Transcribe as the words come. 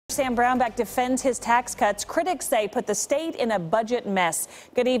Sam Brownback defends his tax cuts. Critics say put the state in a budget mess.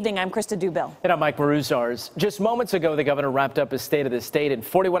 Good evening. I'm Krista Dubill. And I'm Mike Maruzars. Just moments ago, the governor wrapped up his State of the State, and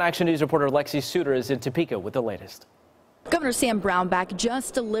 41 Action News reporter Lexi Suter is in Topeka with the latest. Governor Sam Brownback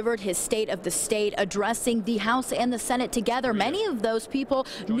just delivered his State of the State, addressing the House and the Senate together. Many of those people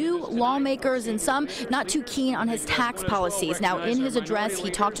new lawmakers and some not too keen on his tax policies. Now, in his address,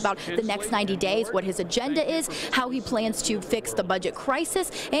 he talked about the next 90 days, what his agenda is, how he plans to fix the budget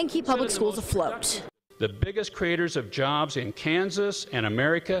crisis and keep public schools afloat. The biggest creators of jobs in Kansas and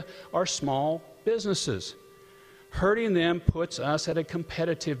America are small businesses. Hurting them puts us at a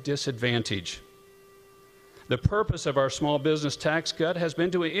competitive disadvantage. The purpose of our small business tax cut has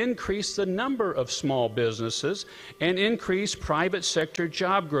been to increase the number of small businesses and increase private sector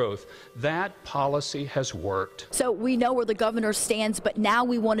job growth. That policy has worked. So we know where the governor stands, but now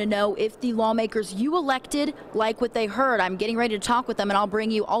we want to know if the lawmakers you elected like what they heard. I'm getting ready to talk with them, and I'll bring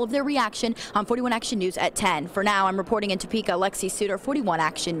you all of their reaction on 41 Action News at 10. For now, I'm reporting in Topeka, Lexi Suter, 41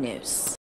 Action News.